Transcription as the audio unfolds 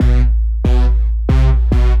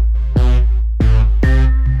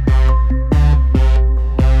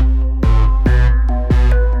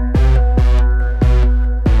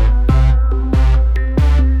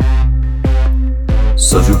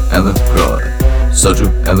Soju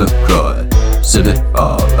and LaCroix. Sip it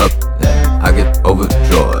all up, then I get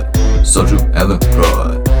overjoyed. Soju and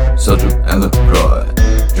LaCroix. Soju and LaCroix.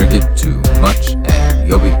 Drink it too much and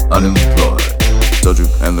you'll be unemployed. Soju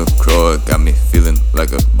and LaCroix got me feeling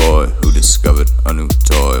like a boy who discovered a new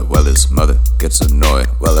toy while his mother gets annoyed.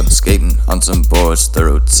 While I'm skating on some boards, the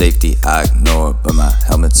road safety I ignore, but my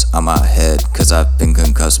helmet's on my head cause I've been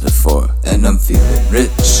concussed before. And I'm feeling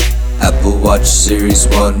rich, Apple Watch Series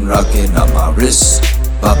 1 rocking on my wrist.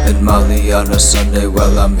 Popping Molly on a Sunday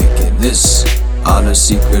while I'm making this. On a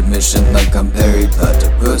secret mission like I'm Barry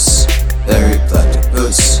Platypus, Barry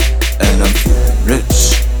Platypus. And I'm feeling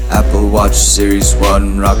rich, Apple Watch Series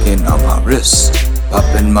 1 rocking on my wrist.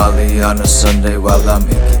 Popping Molly on a Sunday while I'm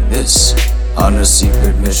making this. On a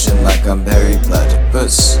secret mission like I'm Barry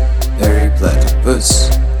Platypus, Barry Platypus.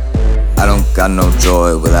 I don't got no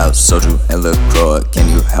joy without Soju and LaCroix. Can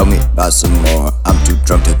you help me buy some more? I'm too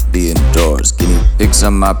drunk to be indoors. Guinea pigs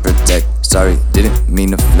on my protect. Sorry, didn't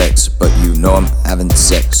mean to flex, but you know I'm having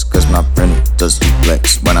sex, cause my printer does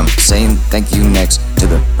duplex. When I'm saying thank you next to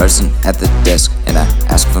the person at the desk, and I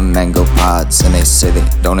ask for mango pods and they say they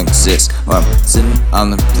don't exist. Or I'm sitting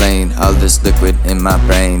on the plane, all this liquid in my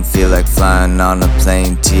brain, feel like flying on a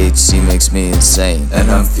plane. THC makes me insane. And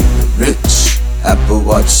I'm feeling rich, Apple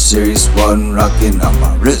Watch Series 1 rocking on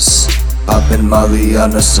my wrist. Popping Molly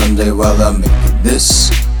on a Sunday while I'm making this.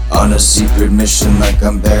 On a secret mission like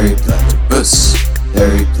I'm Barry Platypus,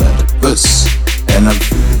 Barry Platypus. And I'm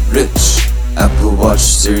feeling rich, Apple Watch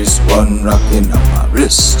Series 1 rocking on my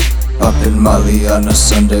wrist. Popping Molly on a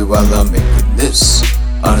Sunday while I'm making this.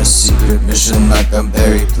 On a secret mission like I'm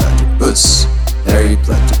Barry Platypus, Barry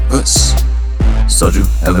Platypus. Soju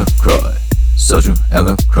and LaCroix, Soju and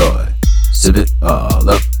LaCroix. Sip it all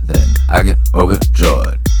up, then I get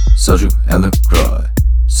overjoyed. Soju and LaCroix,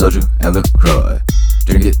 Soju and LaCroix.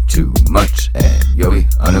 Drink it too much and you'll be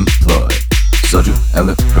unemployed. Soju and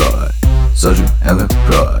LaCroix, Soju and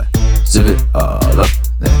LaCroix. Sip it all up,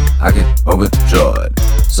 then I get overjoyed.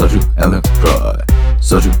 Soju and LaCroix,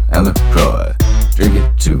 Soju and LaCroix. Drink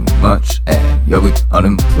it too much and you'll be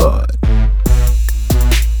unemployed.